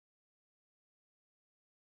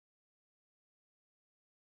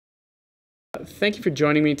Thank you for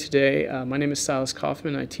joining me today. My name is Silas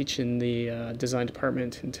Kaufman. I teach in the design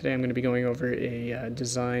department, and today I'm going to be going over a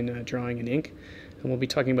design drawing in ink, and we'll be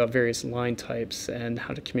talking about various line types and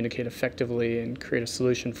how to communicate effectively and create a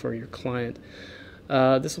solution for your client.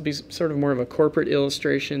 This will be sort of more of a corporate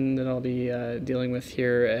illustration that I'll be dealing with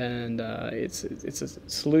here, and it's a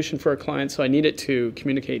solution for a client, so I need it to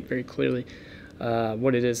communicate very clearly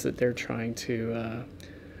what it is that they're trying to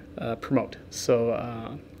promote.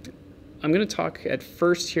 So I'm going to talk at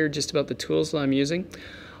first here just about the tools that I'm using.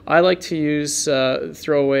 I like to use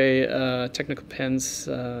throwaway technical pens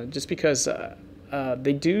just because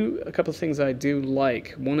they do a couple of things I do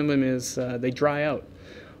like. One of them is they dry out.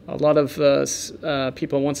 A lot of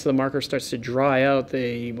people, once the marker starts to dry out,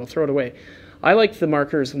 they will throw it away. I like the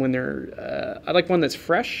markers when they're, I like one that's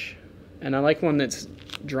fresh, and I like one that's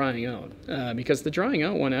drying out, because the drying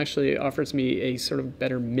out one actually offers me a sort of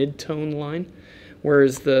better mid-tone line,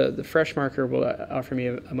 whereas the fresh marker will offer me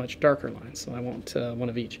a much darker line, so I want one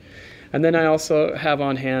of each. And then I also have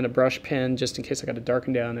on hand a brush pen just in case I got to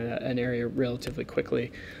darken down an area relatively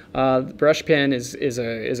quickly. The brush pen is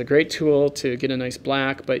a great tool to get a nice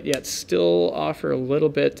black, but yet still offer a little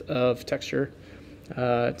bit of texture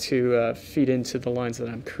to feed into the lines that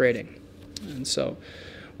I'm creating. And so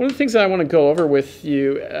one of the things that I want to go over with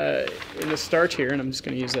you in the start here, and I'm just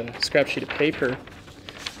going to use a scrap sheet of paper,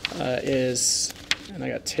 is, and I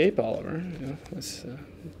got tape all over, you know, that's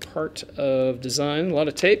part of design, a lot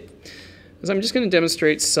of tape, is I'm just going to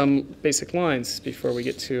demonstrate some basic lines before we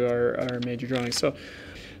get to our major drawing. So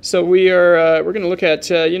we're going to look at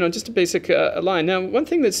you know, just a basic line. Now, one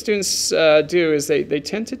thing that students do is they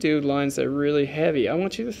tend to do lines that are really heavy. I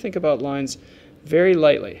want you to think about lines very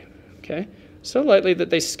lightly, okay? So lightly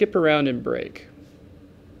that they skip around and break.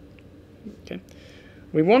 Okay.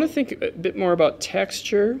 We want to think a bit more about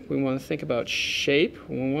texture. We want to think about shape.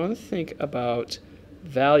 We want to think about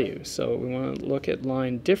value. So we want to look at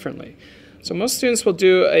line differently. So most students will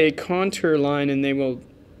do a contour line and they will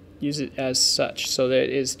use it as such, so that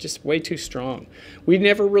it is just way too strong. We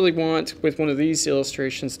never really want, with one of these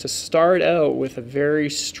illustrations, to start out with a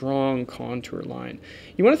very strong contour line.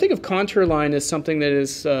 You want to think of contour line as something that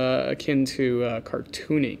is akin to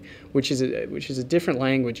cartooning, which is a different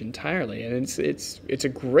language entirely, and it's a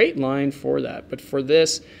great line for that. But for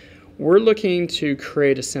this, we're looking to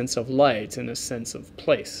create a sense of light and a sense of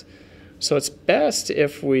place. So it's best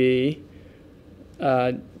if we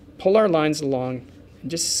pull our lines along and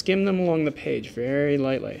just skim them along the page very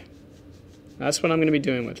lightly. That's what I'm going to be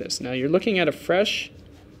doing with this. Now you're looking at a fresh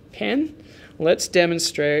pen. Let's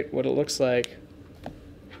demonstrate what it looks like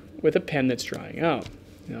with a pen that's drying out.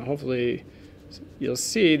 Now hopefully you'll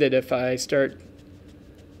see that if I start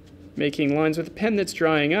making lines with a pen that's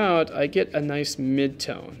drying out, I get a nice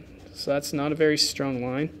mid-tone. So that's not a very strong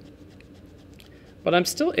line, but I'm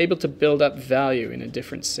still able to build up value in a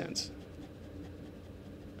different sense.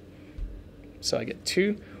 So I get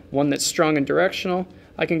two, one that's strong and directional.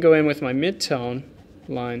 I can go in with my mid-tone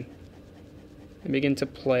line and begin to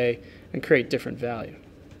play and create different value.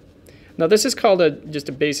 Now this is called just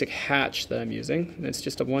a basic hatch that I'm using. It's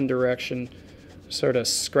just a one direction sort of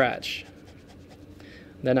scratch.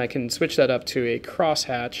 Then I can switch that up to a cross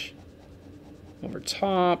hatch over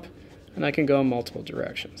top, and I can go in multiple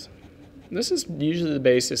directions. This is usually the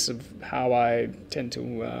basis of how I tend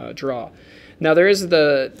to draw. Now there is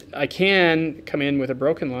I can come in with a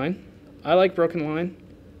broken line. I like broken line.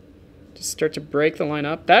 Just start to break the line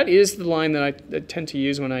up. That is the line that I tend to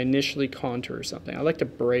use when I initially contour something. I like to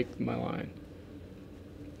break my line.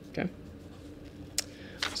 Okay.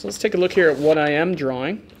 So let's take a look here at what I am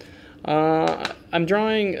drawing. I'm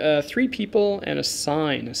drawing three people and a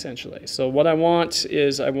sign, essentially. So what I want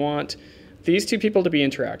is I want these two people to be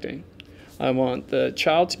interacting. I want the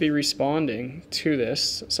child to be responding to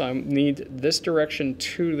this, so I need this direction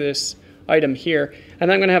to this item here,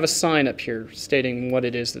 and I'm going to have a sign up here stating what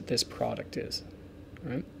it is that this product is.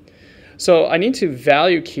 Right? So I need to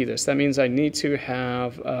value key this. That means I need to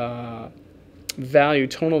have value,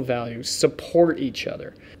 tonal value, support each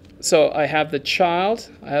other. So I have the child,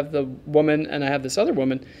 I have the woman, and I have this other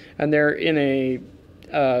woman, and they're in a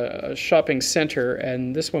shopping center,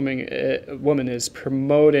 and this woman is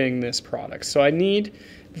promoting this product. So I need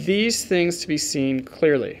these things to be seen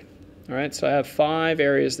clearly. All right, so I have 5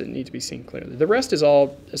 areas that need to be seen clearly. The rest is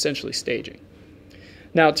all essentially staging.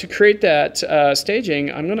 Now to create that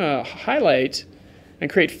staging, I'm going to highlight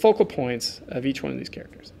and create focal points of each one of these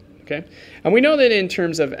characters. Okay, and we know that in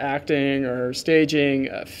terms of acting or staging,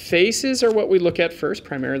 faces are what we look at first,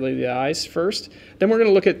 primarily the eyes first. Then we're going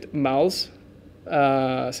to look at mouths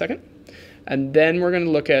second, and then we're going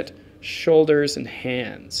to look at shoulders and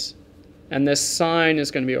hands. and this sign is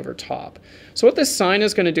going to be over top. So what this sign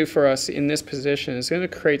is going to do for us in this position is going to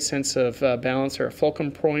create sense of balance, or a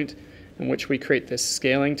fulcrum point in which we create this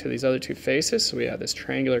scaling to these other two faces. So we have this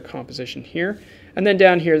triangular composition here, and then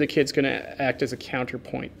down here the kid's going to act as a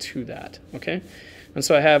counterpoint to that. Okay, and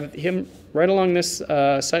so I have him right along this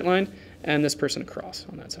sight line and this person across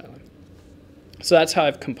on that sight line. So that's how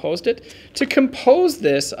I've composed it. To compose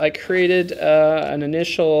this, I created an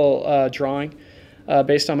initial drawing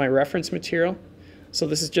based on my reference material. So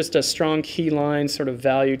this is just a strong key line sort of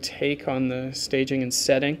value take on the staging and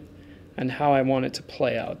setting and how I want it to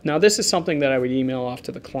play out. Now this is something that I would email off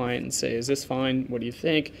to the client and say, is this fine? What do you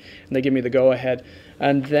think? And they give me the go-ahead.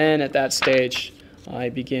 And then at that stage, I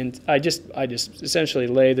just essentially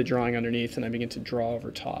lay the drawing underneath and I begin to draw over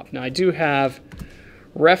top. Now I do have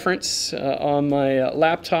reference on my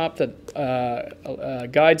laptop that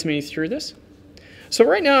guides me through this. So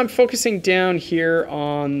right now I'm focusing down here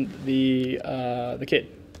on the kid,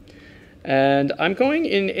 and I'm going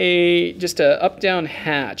in just a up-down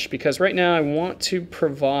hatch because right now I want to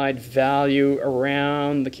provide value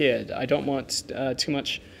around the kid. I don't want too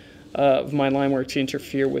much of my line work to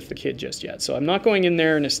interfere with the kid just yet. So I'm not going in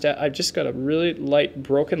there and I've just got a really light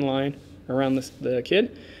broken line around the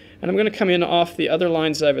kid, and I'm going to come in off the other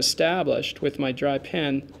lines that I've established with my dry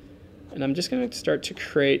pen, and I'm just going to start to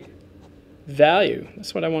create value.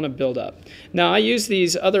 That's what I want to build up. Now I use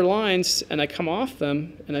these other lines and I come off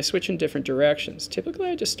them and I switch in different directions. Typically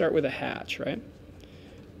I just start with a hatch, right?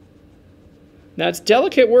 Now it's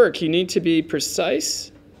delicate work. You need to be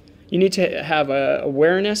precise. You need to have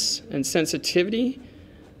awareness and sensitivity.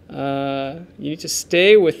 You need to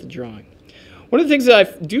stay with the drawing. One of the things that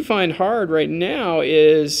I do find hard right now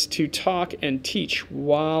is to talk and teach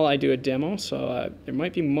while I do a demo. So there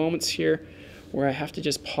might be moments here where I have to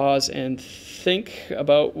just pause and think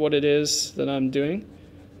about what it is that I'm doing.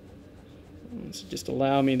 So just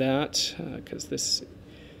allow me that, because this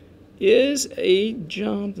is a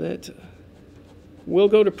job that will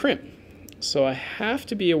go to print. So I have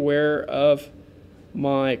to be aware of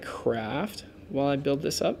my craft while I build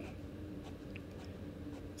this up.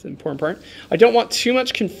 It's an important part. I don't want too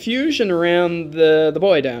much confusion around the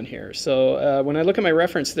boy down here. So when I look at my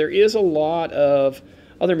reference, there is a lot of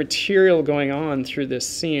other material going on through this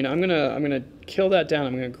scene. I'm gonna kill that down.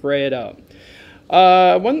 I'm gonna gray it out.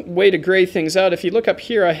 One way to gray things out, if you look up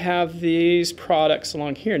here, I have these products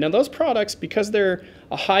along here. Now those products, because they're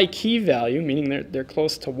a high key value, meaning they're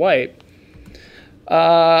close to white,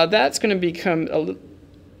 that's going to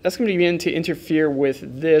begin to interfere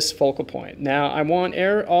with this focal point. Now I want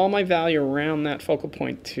all my value around that focal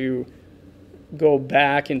point to go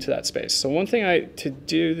back into that space. So one thing to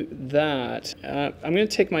do that, I'm going to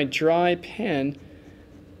take my dry pen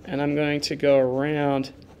and I'm going to go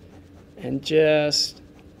around and just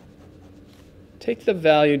take the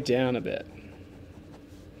value down a bit.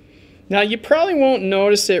 Now you probably won't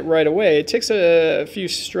notice it right away. It takes a few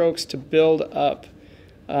strokes to build up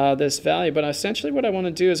this value, but essentially what I want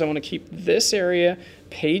to do is I want to keep this area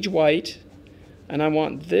page white, and I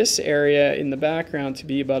want this area in the background to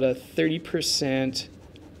be about a 30%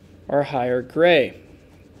 or higher gray.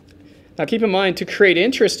 Now keep in mind, to create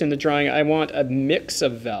interest in the drawing, I want a mix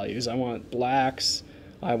of values. I want blacks,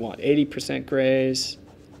 I want 80% grays.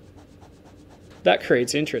 That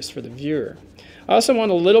creates interest for the viewer. I also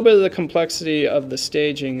want a little bit of the complexity of the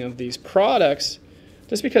staging of these products,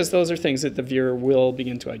 just because those are things that the viewer will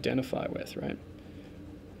begin to identify with, right?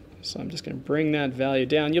 So I'm just going to bring that value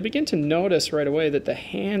down. You'll begin to notice right away that the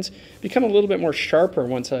hands become a little bit more sharper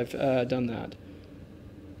once I've done that.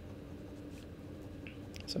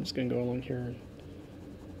 So I'm just going to go along here and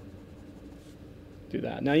do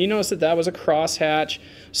that. Now you notice that that was a cross hatch.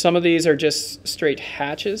 Some of these are just straight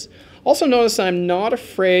hatches. Also notice I'm not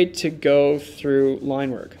afraid to go through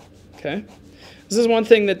line work. Okay? This is one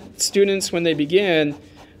thing that students, when they begin,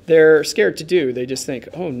 they're scared to do. They just think,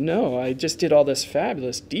 oh no, I just did all this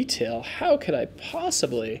fabulous detail. How could I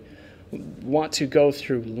possibly want to go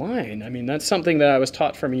through line? I mean, that's something that I was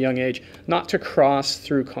taught from a young age, not to cross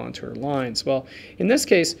through contour lines. Well, in this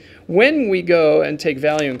case, when we go and take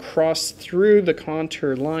value and cross through the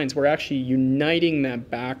contour lines, we're actually uniting that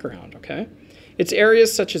background, okay? It's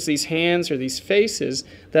areas such as these hands or these faces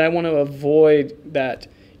that I want to avoid that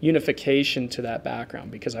unification to that background,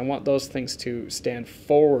 because I want those things to stand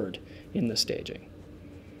forward in the staging.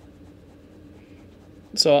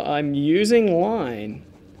 So I'm using line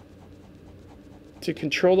to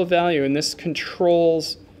control the value, and this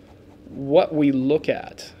controls what we look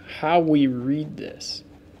at, how we read this,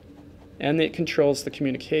 and it controls the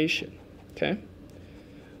communication. Okay?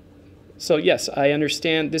 So yes, I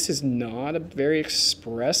understand this is not a very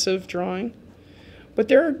expressive drawing, but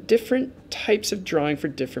there are different types of drawing for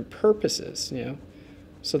different purposes, you know.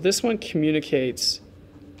 So this one communicates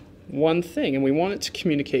one thing, and we want it to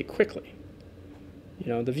communicate quickly. You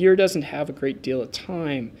know, the viewer doesn't have a great deal of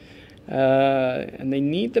time, and they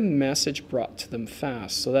need the message brought to them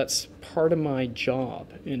fast. So that's part of my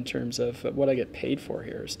job in terms of what I get paid for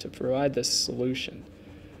here, is to provide this solution,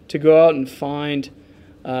 to go out and find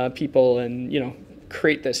people and, you know,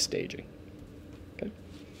 create this staging. Okay.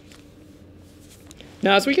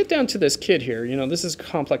 Now, as we get down to this kid here, you know, this is a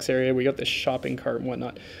complex area. We got this shopping cart and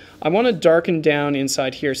whatnot. I want to darken down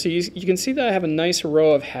inside here. So you can see that I have a nice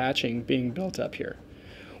row of hatching being built up here.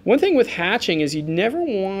 One thing with hatching is you never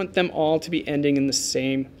want them all to be ending in the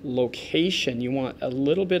same location. You want a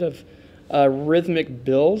little bit of a rhythmic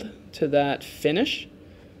build to that finish.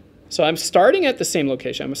 So I'm starting at the same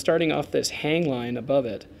location. I'm starting off this hang line above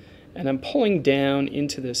it, and I'm pulling down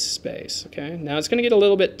into this space. Okay. Now it's going to get a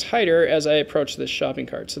little bit tighter as I approach this shopping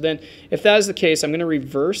cart. So then, if that is the case, I'm going to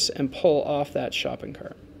reverse and pull off that shopping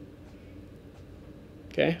cart.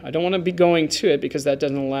 Okay. I don't want to be going to it because that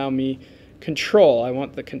doesn't allow me control. I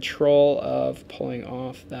want the control of pulling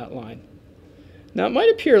off that line. Now it might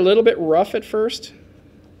appear a little bit rough at first.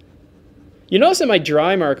 You notice that my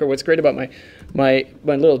dry marker, what's great about my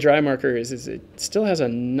little dry marker is it still has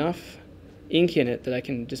enough ink in it that I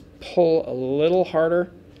can just pull a little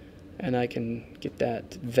harder and I can get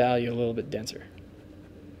that value a little bit denser.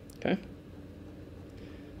 Okay.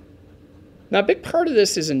 Now, a big part of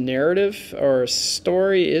this is a narrative, or a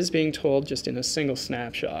story is being told just in a single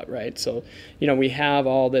snapshot, right? So, you know, we have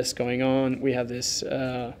all this going on. We have this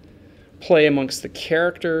play amongst the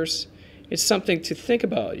characters. It's something to think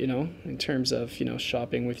about, you know, in terms of, you know,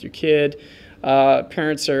 shopping with your kid.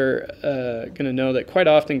 Parents are going to know that quite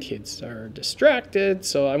often kids are distracted,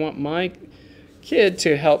 so I want my kid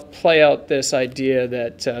to help play out this idea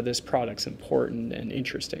that this product's important and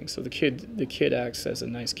interesting. So the kid acts as a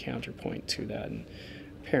nice counterpoint to that, and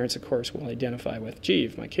parents, of course, will identify with, gee,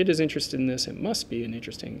 if my kid is interested in this, it must be an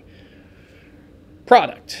interesting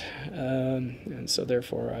product, and so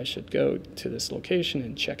therefore I should go to this location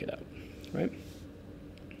and check it out, right?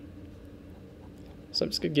 So I'm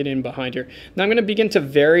just going to get in behind here. Now I'm going to begin to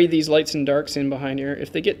vary these lights and darks in behind here.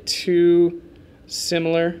 If they get too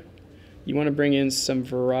similar, you want to bring in some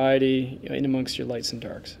variety in amongst your lights and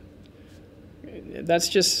darks. That's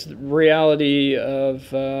just reality of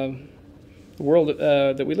the world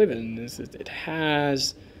that we live in. Is it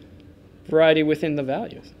has variety within the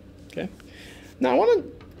values. Okay. Now I want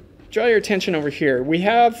to draw your attention over here. We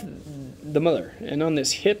have the mother, and on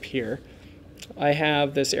this hip here, I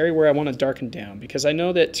have this area where I want to darken down because I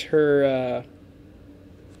know that her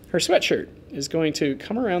sweatshirt is going to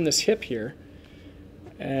come around this hip here.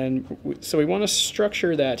 And so we want to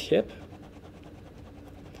structure that hip.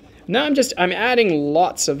 Now I'm adding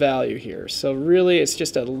lots of value here. So really it's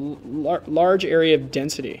just a large area of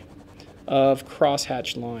density of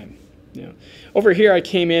crosshatched line. You know. Over here I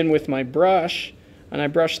came in with my brush and I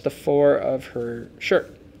brushed the fore of her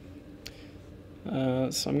shirt.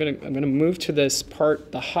 So I'm gonna move to this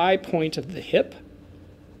part, the high point of the hip.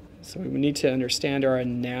 So we need to understand our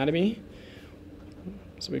anatomy.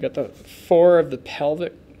 So we got the fore of the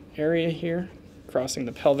pelvic area here, crossing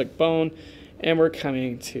the pelvic bone, and we're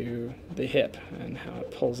coming to the hip and how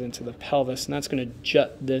it pulls into the pelvis, and that's going to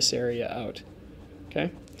jut this area out.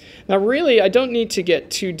 Okay. Now really, I don't need to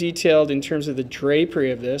get too detailed in terms of the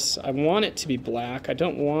drapery of this. I want it to be black. I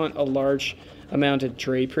don't want a large amount of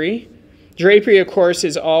drapery. Drapery, of course,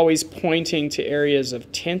 is always pointing to areas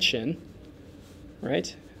of tension,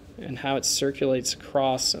 right? And how it circulates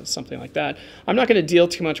across, something like that. I'm not going to deal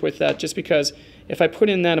too much with that just because if I put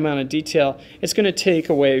in that amount of detail, it's going to take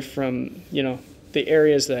away from, you know, the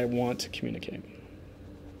areas that I want to communicate.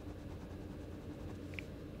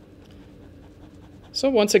 So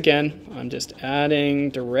once again, I'm just adding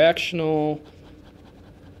directional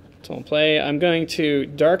tone play. I'm going to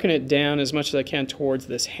darken it down as much as I can towards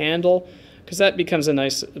this handle because that becomes a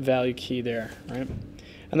nice value key there, right?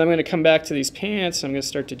 And then I'm going to come back to these pants, and I'm going to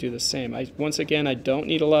start to do the same. Once again, I don't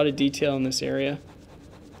need a lot of detail in this area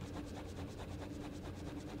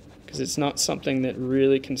because it's not something that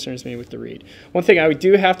really concerns me with the read. One thing I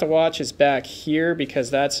do have to watch is back here because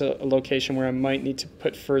that's a location where I might need to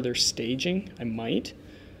put further staging. I might.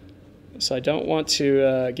 So I don't want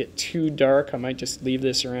to get too dark. I might just leave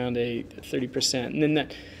this around a 30%. And then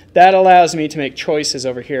that allows me to make choices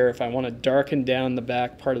over here if I want to darken down the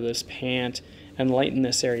back part of this pant and lighten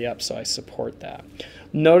this area up so I support that.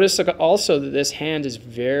 Notice also that this hand is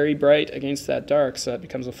very bright against that dark, so that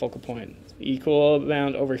becomes a focal point. equal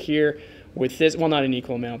amount over here with this, well, not an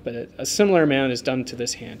equal amount, but a similar amount is done to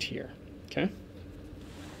this hand here, okay?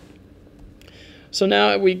 So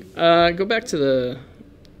now we go back to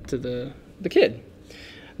the kid.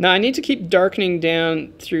 Now I need to keep darkening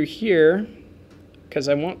down through here because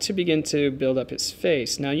I want to begin to build up his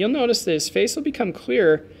face. Now you'll notice that his face will become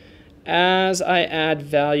clearer as I add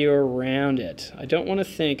value around it. I don't want to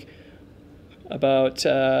think about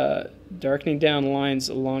darkening down lines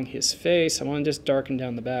along his face. I want to just darken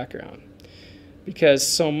down the background. Because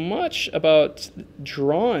so much about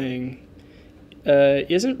drawing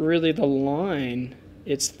isn't really the line,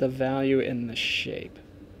 it's the value in the shape.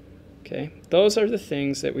 Okay, those are the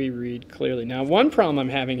things that we read clearly. Now, one problem I'm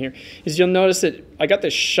having here is you'll notice that I got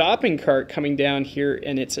this shopping cart coming down here,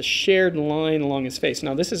 and it's a shared line along his face.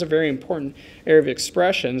 Now, this is a very important area of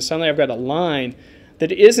expression. Suddenly, I've got a line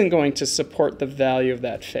that isn't going to support the value of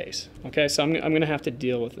that face. Okay, so I'm going to have to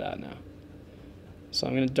deal with that now. So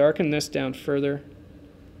I'm going to darken this down further.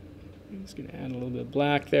 I'm just going to add a little bit of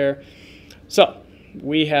black there. So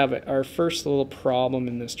we have our first little problem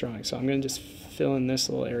in this drawing. So I'm going to just fill in this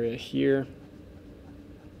little area here,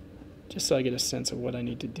 just so I get a sense of what I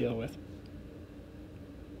need to deal with.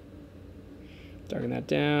 Darken that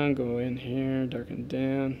down, go in here, darken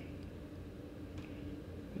down.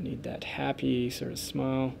 I need that happy sort of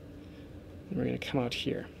smile. And we're going to come out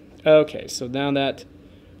here. Okay, so now that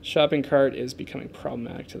shopping cart is becoming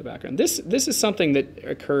problematic to the background. This is something that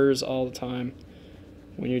occurs all the time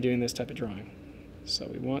when you're doing this type of drawing. So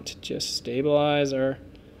we want to just stabilize our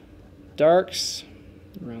darks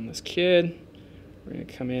around this kid. We're going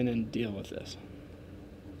to come in and deal with this.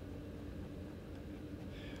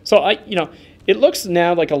 So it looks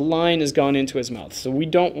now like a line has gone into his mouth, so we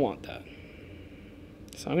don't want that.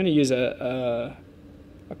 So I'm going to use a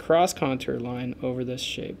cross contour line over this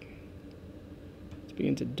shape to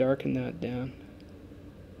begin to darken that down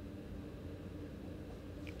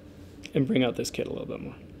and bring out this kid a little bit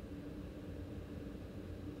more.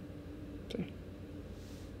 See?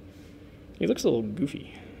 He looks a little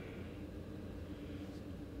goofy.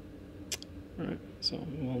 All right, so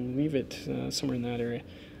we'll leave it somewhere in that area.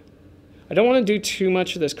 I don't want to do too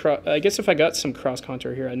much of this. I guess if I got some cross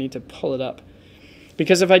contour here, I need to pull it up.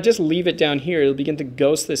 Because if I just leave it down here, it'll begin to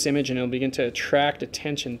ghost this image and it'll begin to attract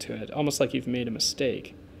attention to it, almost like you've made a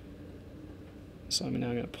mistake. So I'm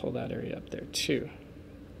now going to pull that area up there too.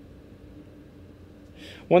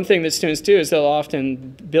 One thing that students do is they'll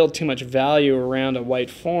often build too much value around a white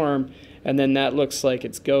form, and then that looks like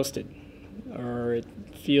it's ghosted, or it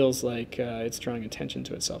feels like it's drawing attention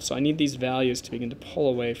to itself. So I need these values to begin to pull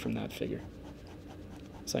away from that figure.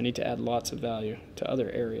 So I need to add lots of value to other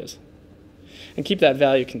areas. And keep that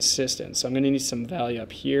value consistent. So I'm going to need some value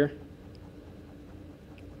up here.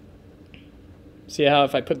 See how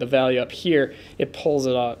if I put the value up here, it pulls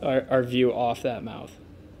it off, our view off that mouth.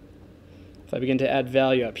 If I begin to add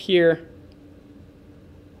value up here,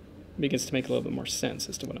 it begins to make a little bit more sense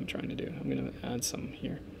as to what I'm trying to do. I'm going to add some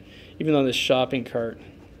here. Even though this shopping cart,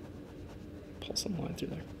 pull some line through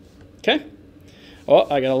there. Okay?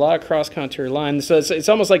 Oh, I got a lot of cross contour lines. So it's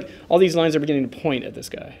almost like all these lines are beginning to point at this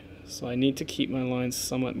guy. So I need to keep my lines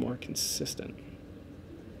somewhat more consistent.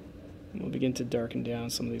 And we'll begin to darken down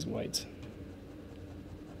some of these whites.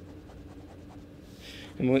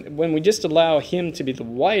 And when we just allow him to be the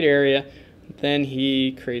white area, then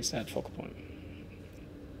he creates that focal point.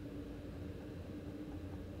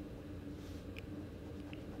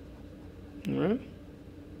 All right.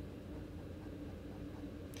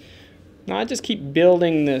 Now I just keep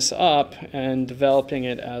building this up and developing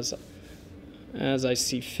it as I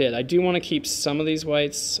see fit. I do want to keep some of these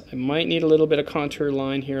whites. I might need a little bit of contour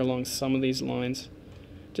line here along some of these lines,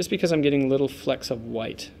 just because I'm getting little flecks of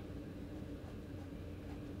white.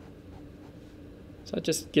 So that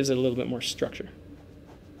just gives it a little bit more structure.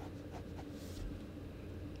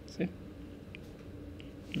 See?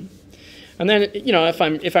 And then,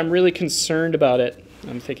 if I'm really concerned about it,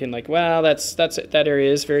 I'm thinking like, well, that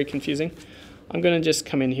area is very confusing. I'm going to just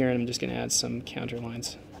come in here and I'm just going to add some counter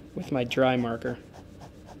lines with my dry marker.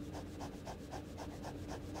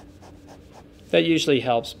 That usually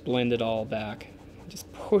helps blend it all back.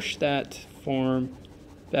 Just push that form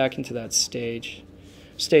back into that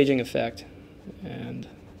staging effect, and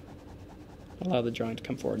allow the drawing to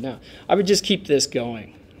come forward. Now, I would just keep this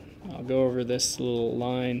going. I'll go over this little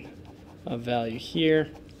line of value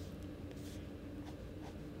here.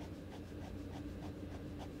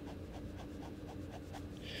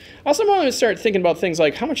 I also want to start thinking about things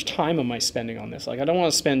like, how much time am I spending on this? Like, I don't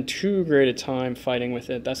want to spend too great a time fighting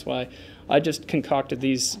with it. That's why I just concocted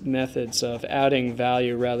these methods of adding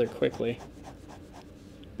value rather quickly.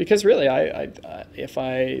 Because really, if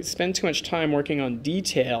I spend too much time working on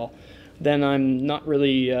detail, then I'm not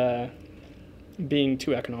really being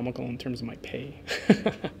too economical in terms of my pay.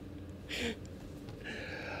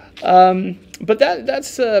 But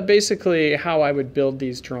that's basically how I would build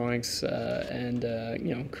these drawings and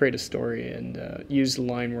create a story and use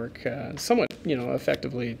line work somewhat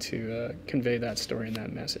effectively to convey that story and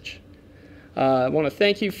that message. I want to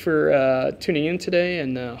thank you for tuning in today,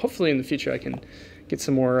 and hopefully in the future I can get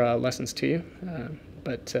some more lessons to you.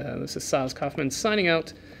 But this is Silas Kaufman signing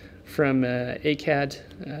out from ACAD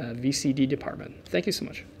VCD department. Thank you so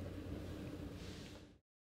much.